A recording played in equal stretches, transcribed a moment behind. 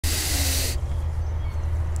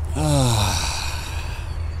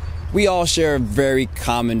We all share a very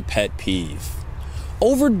common pet peeve.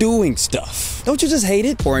 Overdoing stuff. Don't you just hate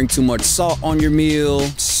it? Pouring too much salt on your meal,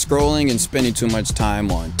 scrolling and spending too much time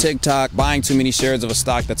on TikTok, buying too many shares of a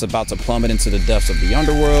stock that's about to plummet into the depths of the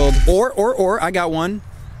underworld, or I got one.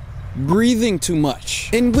 Breathing too much,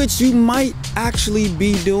 in which you might actually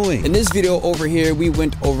be doing. In this video over here, we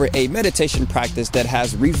went over a meditation practice that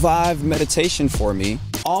has revived meditation for me.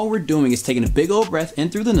 All we're doing is taking a big old breath in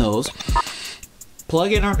through the nose,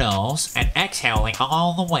 plugging our nose, and exhaling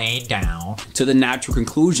all the way down to the natural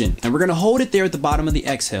conclusion. And we're gonna hold it there at the bottom of the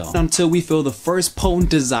exhale until we feel the first potent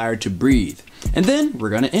desire to breathe. And then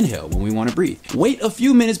we're gonna inhale when we wanna breathe. Wait a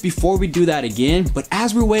few minutes before we do that again, but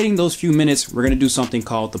as we're waiting those few minutes, we're gonna do something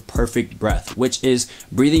called the perfect breath, which is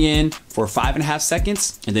breathing in for 5.5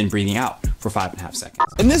 seconds and then breathing out for 5.5 seconds.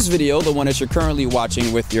 In this video, the one that you're currently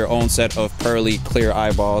watching with your own set of pearly, clear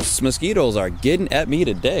eyeballs, mosquitoes are getting at me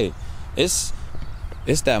today. It's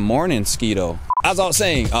that morning mosquito. As I was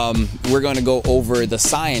saying, we're gonna go over the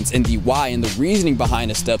science and the why and the reasoning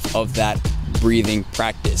behind the steps of that breathing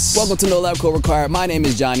practice. Welcome to No Lab Coat Required. My name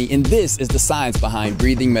is Johnny, and this is the science behind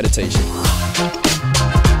breathing meditation.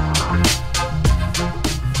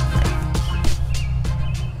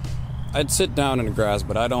 I'd sit down in the grass,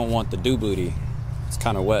 but I don't want the dew booty. It's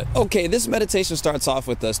kind of wet. Okay, this meditation starts off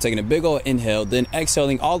with us taking a big old inhale, then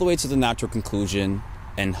exhaling all the way to the natural conclusion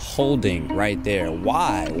and holding right there.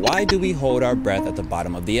 Why? Why do we hold our breath at the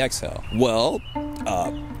bottom of the exhale? Well,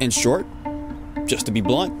 in short, just to be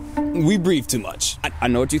blunt, we breathe too much. I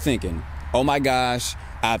know what you're thinking. Oh my gosh,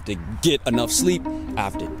 I have to get enough sleep, I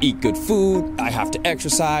have to eat good food, I have to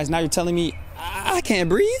exercise. Now you're telling me I can't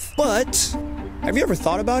breathe? But have you ever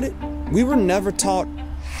thought about it? We were never taught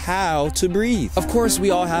how to breathe. Of course,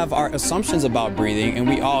 we all have our assumptions about breathing and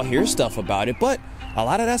we all hear stuff about it, but a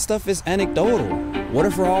lot of that stuff is anecdotal. What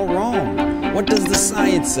if we're all wrong? What does the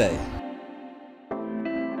science say?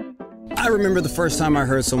 I remember the first time I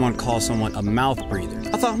heard someone call someone a mouth breather.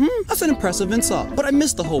 I thought, that's an impressive insult. But I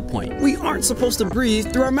missed the whole point. We aren't supposed to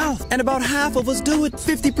breathe through our mouth. And about half of us do it.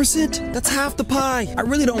 50%. That's half the pie. I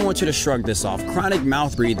really don't want you to shrug this off. Chronic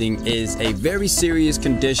mouth breathing is a very serious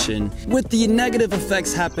condition with the negative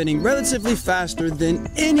effects happening relatively faster than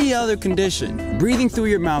any other condition. Breathing through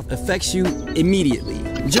your mouth affects you immediately.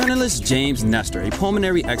 Journalist James Nestor, a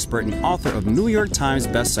pulmonary expert and author of New York Times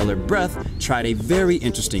bestseller Breath, tried a very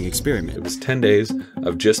interesting experiment. It was 10 days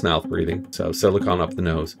of just mouth breathing, so silicone up the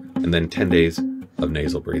nose, and then 10 days of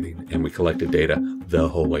nasal breathing. And we collected data the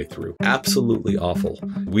whole way through. Absolutely awful.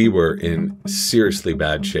 We were in seriously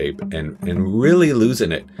bad shape and really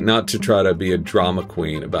losing it. Not to try to be a drama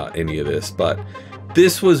queen about any of this, but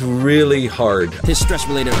this was really hard. His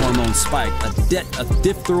stress-related hormones spiked. A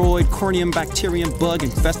diphtheroid corneum bacterium bug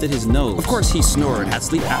infested his nose. Of course, he snored, had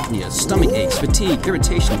sleep apnea, stomach aches, fatigue,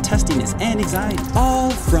 irritation, testiness, and anxiety. All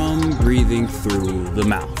from breathing through the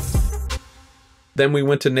mouth. Then we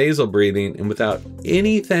went to nasal breathing, and without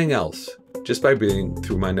anything else, just by breathing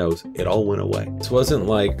through my nose, it all went away. This wasn't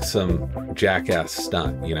like some jackass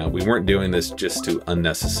stunt, you know? We weren't doing this just to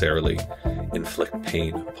unnecessarily inflict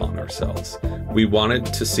pain upon ourselves. We wanted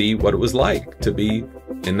to see what it was like to be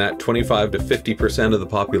in that 25 to 50% of the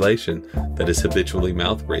population that is habitually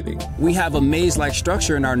mouth breathing. We have a maze-like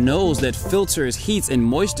structure in our nose that filters, heats, and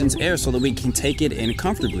moistens air so that we can take it in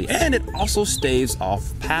comfortably. And it also staves off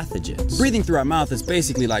pathogens. Breathing through our mouth is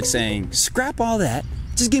basically like saying, scrap all that,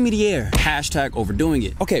 just give me the air. Hashtag overdoing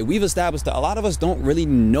it. Okay, we've established that a lot of us don't really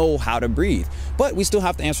know how to breathe, but we still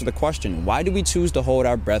have to answer the question, why do we choose to hold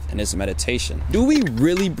our breath in this meditation? Do we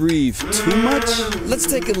really breathe too much? Let's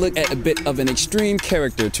take a look at a bit of an extreme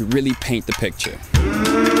character to really paint the picture.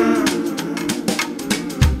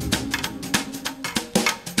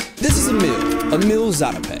 This is Emil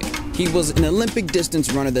Zatopek. He was an Olympic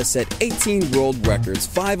distance runner that set 18 world records,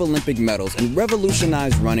 5 Olympic medals, and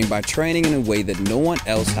revolutionized running by training in a way that no one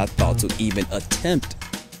else had thought to even attempt.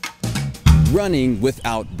 Running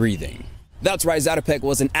without breathing. That's right, Zatopek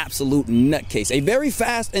was an absolute nutcase. A very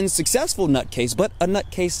fast and successful nutcase, but a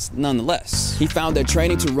nutcase nonetheless. He found that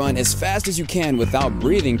training to run as fast as you can without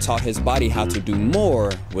breathing taught his body how to do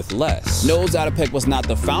more with less. No, Zatopek was not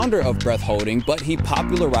the founder of breath holding, but he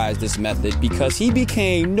popularized this method because he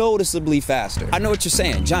became noticeably faster. I know what you're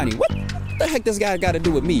saying, Johnny, what the heck this guy got to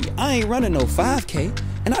do with me? I ain't running no 5K.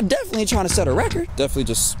 And I definitely ain't trying to set a record. Definitely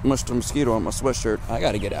just mushed a mosquito on my sweatshirt. I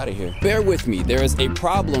gotta get out of here. Bear with me, there is a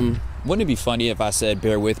problem. Wouldn't it be funny if I said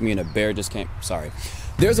bear with me and a bear just came? Sorry.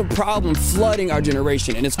 There's a problem flooding our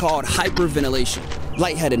generation, and it's called hyperventilation.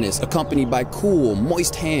 Lightheadedness accompanied by cool,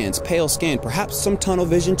 moist hands, pale skin, perhaps some tunnel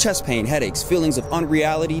vision, chest pain, headaches, feelings of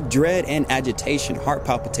unreality, dread and agitation, heart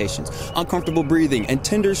palpitations, uncomfortable breathing, and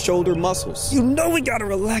tender shoulder muscles. You know we gotta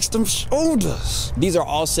relax them shoulders. These are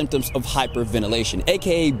all symptoms of hyperventilation,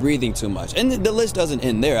 aka breathing too much. And the list doesn't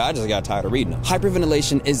end there, I just got tired of reading them.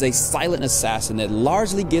 Hyperventilation is a silent assassin that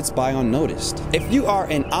largely gets by unnoticed. If you are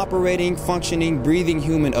an operating, functioning, breathing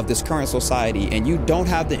human of this current society and you don't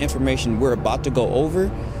have the information we're about to go over,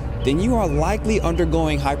 then you are likely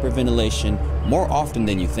undergoing hyperventilation more often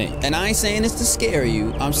than you think. And I ain't saying this to scare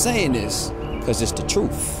you, I'm saying this because it's the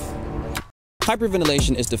truth.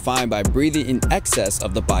 Hyperventilation is defined by breathing in excess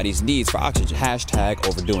of the body's needs for oxygen. Hashtag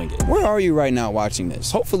overdoing it. Where are you right now watching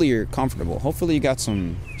this? Hopefully you're comfortable. Hopefully you got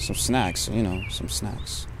some snacks, some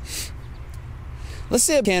snacks. Let's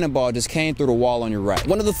say a cannonball just came through the wall on your right.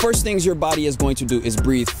 One of the first things your body is going to do is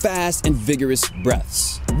breathe fast and vigorous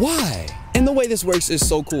breaths. Why? And the way this works is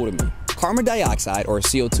so cool to me. Carbon dioxide, or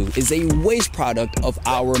CO2, is a waste product of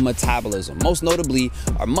our metabolism, most notably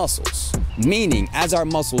our muscles. Meaning, as our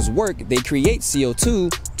muscles work, they create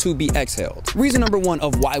CO2 to be exhaled. Reason number one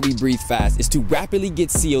of why we breathe fast is to rapidly get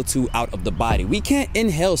CO2 out of the body. We can't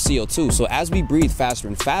inhale CO2, so as we breathe faster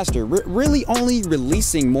and faster, we're really only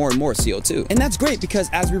releasing more and more CO2. And that's great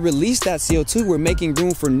because as we release that CO2, we're making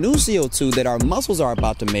room for new CO2 that our muscles are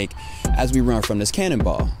about to make as we run from this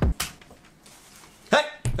cannonball. Hey,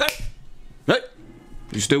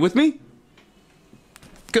 you still with me?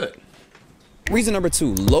 Good. Reason number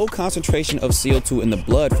two, low concentration of CO2 in the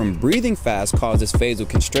blood from breathing fast causes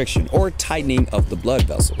vasoconstriction, or tightening of the blood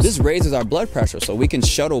vessels. This raises our blood pressure so we can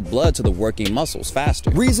shuttle blood to the working muscles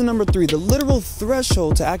faster. Reason number three, the literal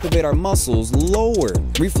threshold to activate our muscles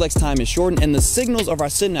lowered. Reflex time is shortened and the signals of our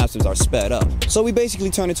synapses are sped up. So we basically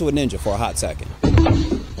turn into a ninja for a hot second.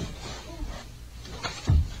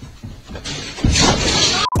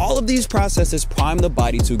 All of these processes prime the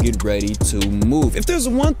body to get ready to move. If there's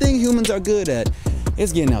one thing humans are good at,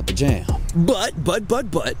 it's getting out the jam. But,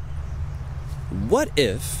 what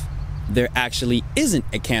if there actually isn't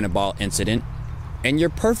a cannonball incident and you're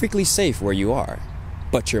perfectly safe where you are,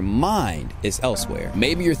 but your mind is elsewhere?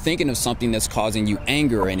 Maybe you're thinking of something that's causing you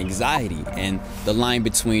anger and anxiety, and the line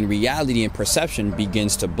between reality and perception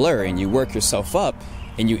begins to blur, and you work yourself up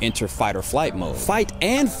and you enter fight or flight mode. Fight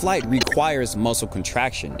and flight requires muscle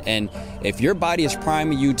contraction, and if your body is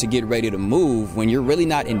priming you to get ready to move when you're really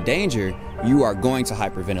not in danger, you are going to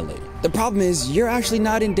hyperventilate. The problem is you're actually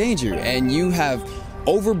not in danger, and you have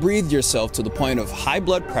overbreathed yourself to the point of high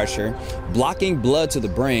blood pressure, blocking blood to the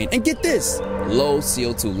brain, and get this, low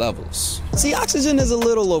CO2 levels. See, oxygen is a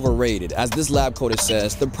little overrated. As this lab coder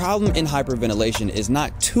says, the problem in hyperventilation is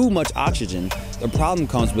not too much oxygen, the problem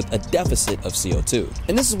comes with a deficit of CO2.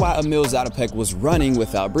 And this is why Emil Zatopek was running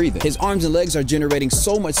without breathing. His arms and legs are generating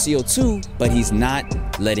so much CO2, but he's not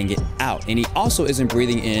letting it out. And he also isn't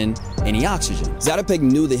breathing in any oxygen. Zatopek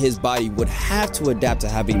knew that his body would have to adapt to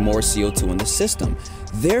having more CO2 in the system,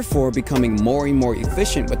 therefore becoming more and more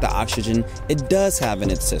efficient with the oxygen it does have in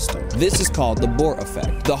its system. This is called the Bohr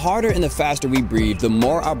effect. The harder and the faster we breathe, the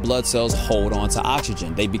more our blood cells hold on to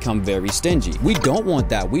oxygen. They become very stingy. We don't want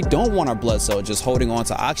that. We don't want our blood cells just holding on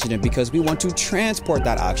to oxygen because we want to transport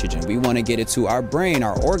that oxygen. We want to get it to our brain,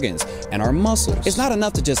 our organs, and our muscles. It's not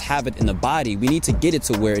enough to just have it in the body. We need to get it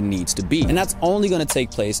to where it needs to be. And that's only going to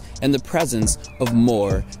take place in the presence of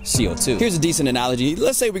more CO2. Here's a decent analogy.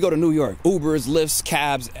 Let's say we go to New York. Ubers, Lyfts,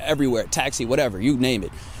 cabs, everywhere, taxi, whatever, you name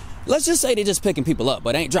it. Let's just say they're just picking people up,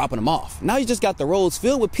 but ain't dropping them off. Now you just got the roads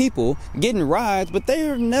filled with people getting rides, but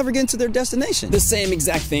they're never getting to their destination. The same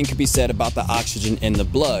exact thing could be said about the oxygen in the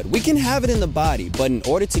blood. We can have it in the body, but in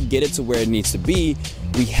order to get it to where it needs to be,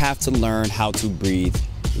 we have to learn how to breathe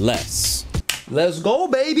less. Let's go,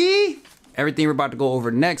 baby! Everything we're about to go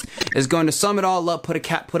over next is going to sum it all up, put a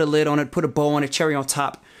cap, put a lid on it, put a bow on it, cherry on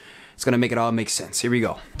top. It's gonna make it all make sense. Here we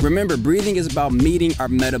go. Remember, breathing is about meeting our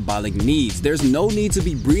metabolic needs. There's no need to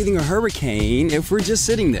be breathing a hurricane if we're just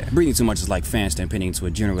sitting there. Breathing too much is like fans stampeding into a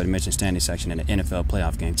general admission standing section in an NFL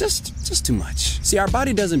playoff game. Just too much. See, our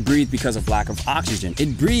body doesn't breathe because of lack of oxygen.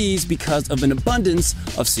 It breathes because of an abundance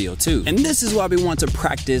of CO2. And this is why we want to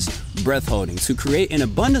practice breath holding, to create an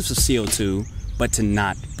abundance of CO2, but to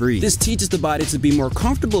not breathe. This teaches the body to be more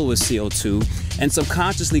comfortable with CO2 and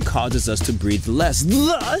subconsciously causes us to breathe less,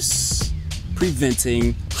 thus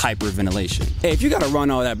preventing hyperventilation. Hey, if you gotta run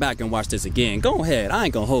all that back and watch this again, go ahead. I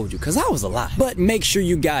ain't gonna hold you, cause that was a lot. But make sure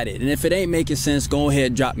you got it. And if it ain't making sense, go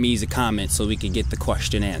ahead, drop me a comment so we can get the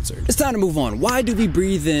question answered. It's time to move on. Why do we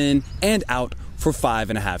breathe in and out for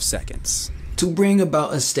 5.5 seconds? to bring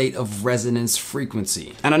about a state of resonance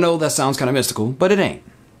frequency. And I know that sounds kind of mystical, but it ain't.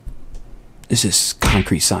 This is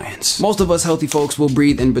concrete science. Most of us healthy folks will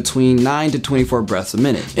breathe in between 9 to 24 breaths a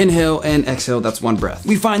minute. Inhale and exhale, that's 1 breath.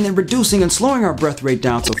 We find that reducing and slowing our breath rate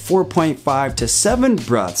down to 4.5 to 7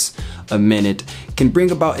 breaths a minute can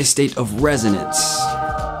bring about a state of resonance.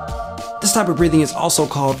 This type of breathing is also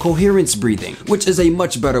called coherence breathing, which is a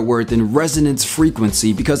much better word than resonance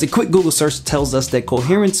frequency because a quick Google search tells us that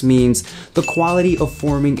coherence means the quality of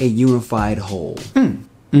forming a unified whole.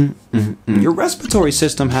 Your respiratory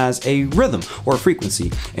system has a rhythm or a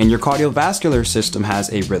frequency, and your cardiovascular system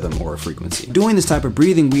has a rhythm or a frequency. Doing this type of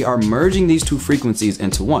breathing, we are merging these two frequencies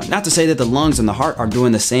into one. Not to say that the lungs and the heart are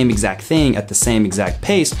doing the same exact thing at the same exact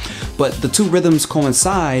pace, but the two rhythms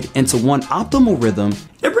coincide into one optimal rhythm.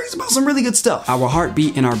 It brings about some really good stuff. Our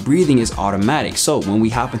heartbeat and our breathing is automatic, so when we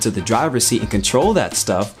hop into the driver's seat and control that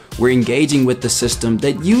stuff, we're engaging with the system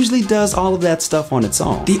that usually does all of that stuff on its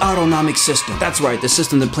own. The autonomic system. That's right, the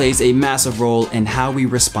system that plays a massive role in how we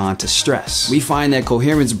respond to stress. We find that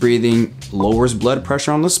coherence breathing lowers blood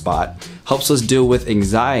pressure on the spot, helps us deal with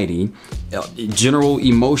anxiety, general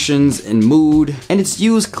emotions and mood, and it's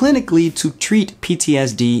used clinically to treat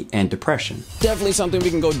PTSD and depression. Definitely something we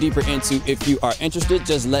can go deeper into. If you are interested,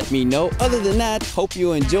 just let me know. Other than that, hope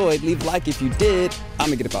you enjoyed. Leave a like if you did. I'm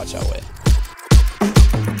gonna get about y'all way.